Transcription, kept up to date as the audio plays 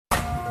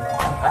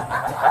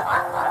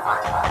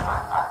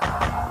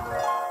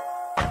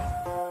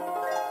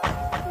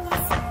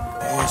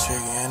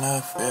in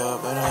the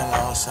field, better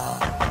know some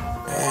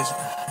bitch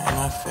in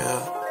the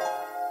field.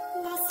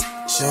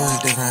 Shit was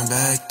different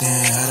back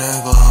then, had to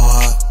glow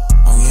up.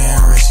 I'm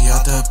getting risky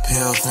out the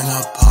pill,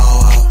 finna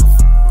pull up.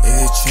 It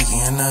get tricky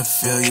in the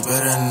field, you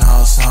better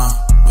know some.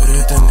 But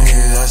if the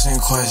niggas asking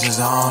questions,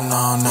 I don't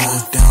know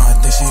nothing. Damn, I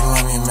think she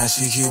let me, man,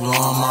 she keep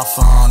blowing my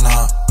phone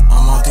up.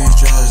 I'm off these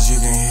drugs, you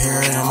can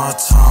hear it in my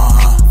tone,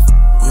 huh?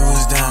 We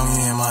was down,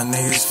 me and my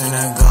niggas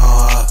finna go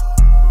up.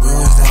 We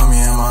was down, me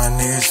and my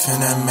niggas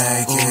finna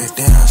make it.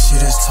 Damn,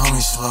 she just told me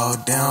slow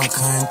down,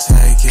 couldn't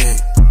take it.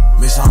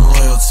 Bitch, I'm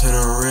loyal to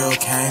the real,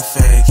 can't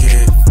fake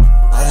it.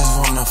 I just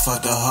wanna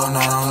fuck the hoe,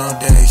 not on no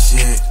day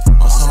shit.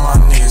 On some my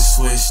niggas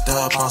switched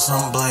up on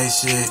some blade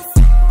shit.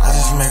 I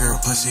just make her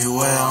pussy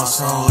wet on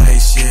some late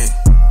shit.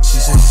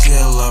 She said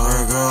she'll love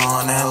her girl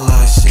on that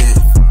love shit.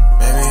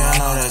 Baby, I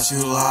know that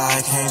you lie,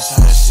 I can't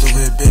trust you.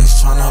 Stupid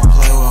bitch tryna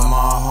play with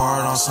my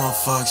heart on some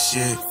fuck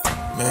shit.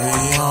 Baby,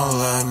 you don't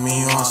love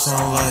me, you want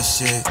some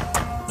lust shit.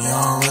 You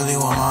don't really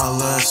want my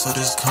love, so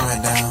just calm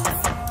it down.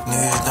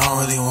 Niggas don't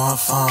really want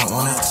fun,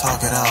 wanna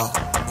talk it out.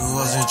 We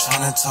wasn't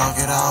tryna talk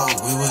it out,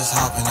 we was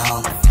hopping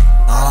out.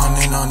 I don't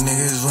need no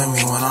niggas with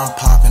me when I'm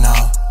popping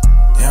out.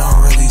 They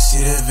don't really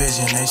see the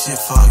vision, they shit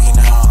foggy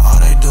now.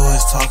 All they do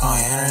is talk on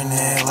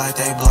internet like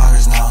they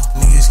bloggers now.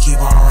 Niggas keep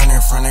on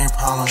running from their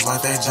problems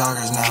like they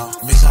joggers now.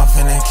 Bitch, I'm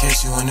finna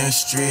catch you in the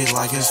street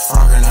like it's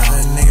Frogger now.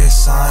 The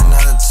niggas sign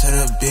up to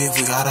the beef,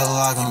 we gotta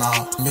log them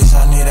out. Bitch,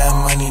 I need that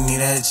money,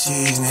 need that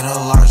cheese, need a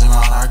large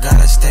amount. I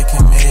gotta stay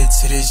committed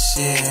to this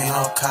shit, ain't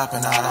no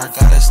copping out. I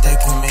gotta stay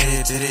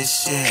committed to this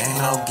shit, ain't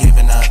no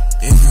giving up.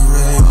 If you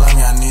really love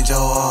me, I need your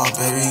all,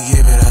 baby,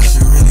 give it up.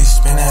 You really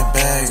spend that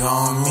bag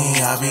on me,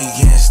 I be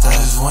getting stuff.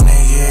 Just wanna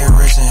get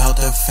rich and help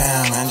the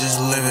fam and just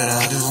live it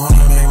up. Just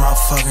wanna make my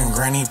fucking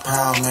granny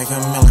proud, make a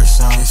Miller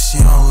son. If she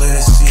don't let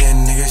us see a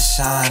nigga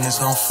shine, it's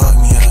gon' fuck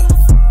me up.